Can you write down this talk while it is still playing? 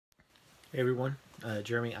Hey everyone,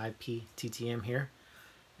 Jeremy IPTTM here,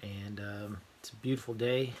 and it's a beautiful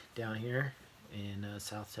day down here in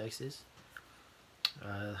South Texas.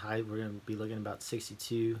 High, we're going to be looking about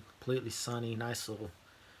 62, completely sunny, nice little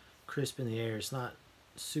crisp in the air. It's not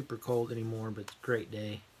super cold anymore, but it's a great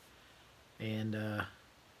day. And I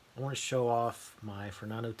want to show off my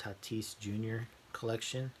Fernando Tatis Jr.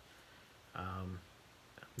 collection.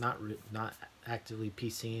 Not actively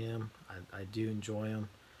PCing him. I do enjoy him.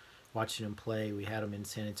 Watching him play, we had him in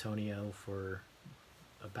San Antonio for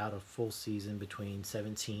about a full season between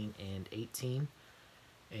 17 and 18,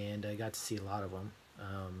 and I got to see a lot of them.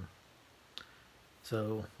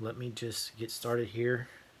 So let me just get started here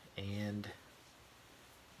and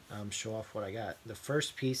show off what I got. The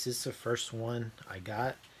first piece is the first one I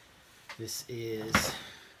got. This is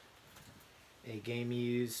a game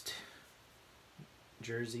used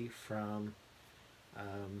jersey from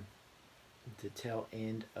the tail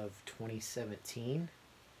end of 2017,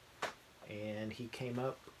 and he came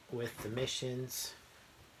up with the missions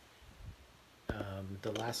for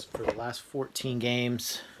the last 14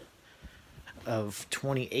 games of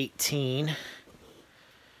 2018,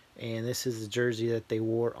 and this is the jersey that they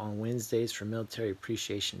wore on Wednesdays for Military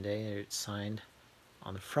Appreciation Day. It's signed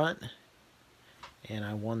on the front, and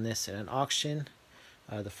I won this at an auction.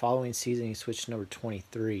 The following season he switched to number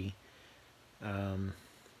 23,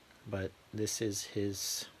 but this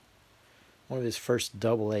is one of his first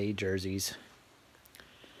AA jerseys.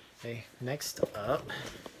 Okay, next up,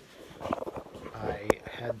 I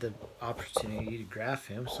had the opportunity to graph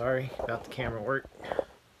him. Sorry about the camera work.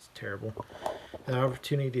 It's terrible. An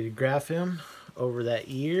opportunity to graph him over that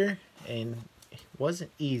year, and it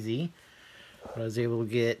wasn't easy. But I was able to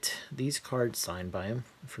get these cards signed by him.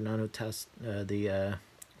 Fernando Tatis, the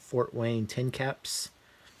Fort Wayne Tin Caps.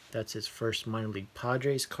 That's his first minor league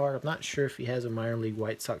Padres card. I'm not sure if he has a minor league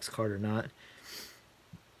White Sox card or not.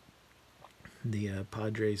 The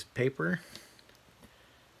Padres paper.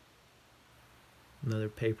 Another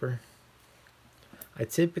paper. I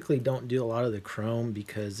typically don't do a lot of the chrome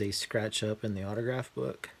because they scratch up in the autograph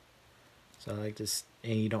book. So I like to,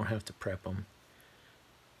 and you don't have to prep them.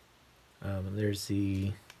 There's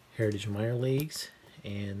the Heritage Minor Leagues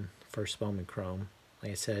and First Bowman Chrome.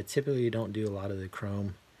 Like I said, I typically don't do a lot of the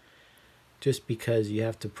chrome just because you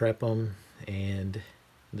have to prep them and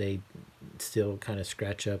they still kind of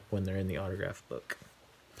scratch up when they're in the autograph book.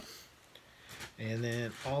 And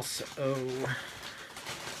then also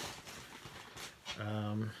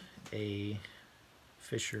a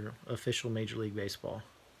official Major League Baseball.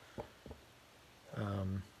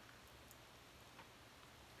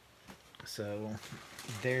 So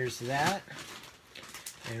there's that.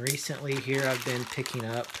 And recently here I've been picking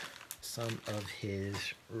up some of his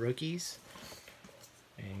rookies.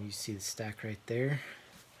 And you see the stack right there.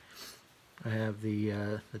 I have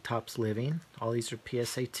the Topps Living. All these are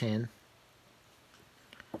PSA 10.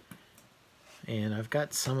 And I've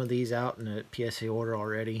got some of these out in a PSA order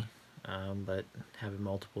already, but having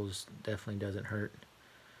multiples definitely doesn't hurt.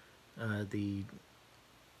 The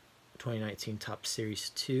 2019 Topps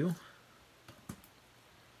Series 2.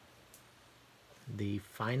 The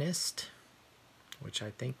Finest, which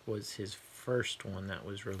I think was his first one that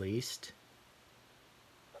was released.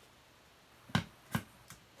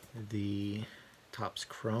 The Topps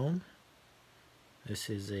Chrome. This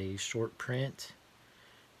is a short print,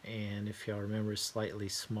 and if y'all remember, slightly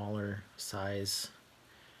smaller size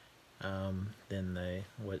than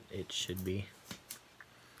what it should be.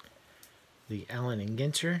 The Allen and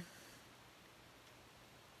Ginter.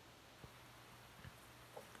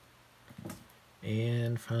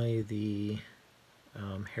 And finally, the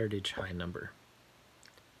Heritage High Number.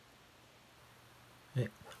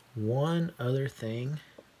 One other thing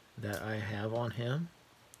that I have on him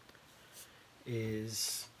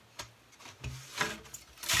is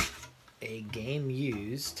a game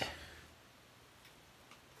used.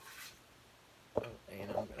 Oh, and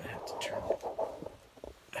I'm gonna have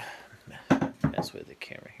to mess with the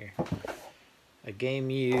camera here. A game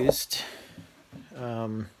used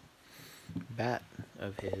bat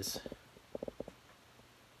of his.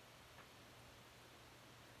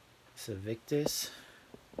 It's a Victus,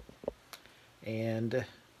 and the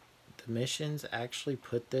Missions actually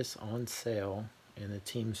put this on sale in the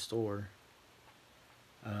team store.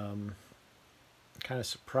 Kind of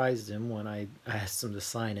surprised him when I asked him to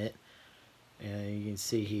sign it, and you can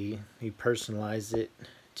see he personalized it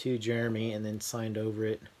to Jeremy and then signed over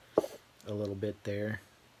it a little bit there.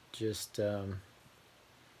 Just kind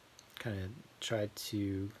of tried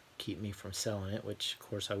to keep me from selling it, which of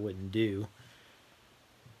course I wouldn't do.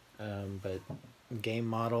 But game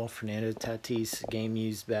model Fernando Tatis game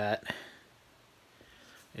used bat,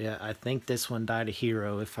 Yeah, I think this one died a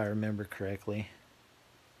hero, if I remember correctly.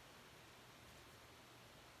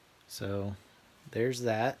 So there's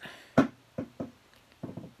that.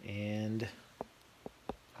 And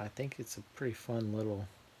I think it's a pretty fun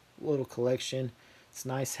little collection. It's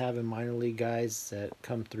nice having minor league guys that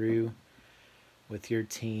come through with your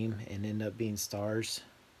team and end up being stars.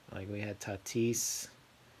 Like we had Tatis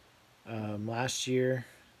last year.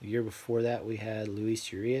 The year before that, we had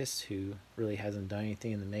Luis Urias, who really hasn't done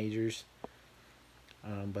anything in the majors.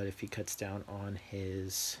 But if he cuts down on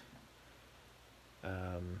his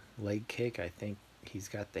leg kick, I think he's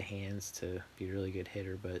got the hands to be a really good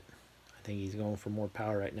hitter. But I think he's going for more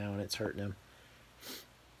power right now, and it's hurting him.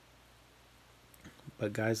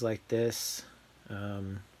 But guys like this,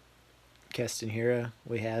 Keston Hira,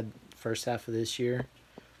 we had first half of this year,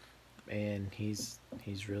 and he's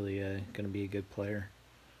really going to be a good player,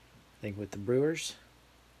 I think, with the Brewers.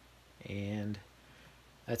 And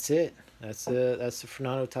that's it. That's the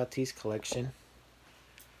Fernando Tatis collection.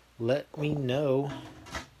 Let me know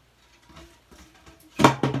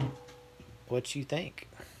what you think.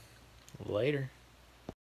 Later.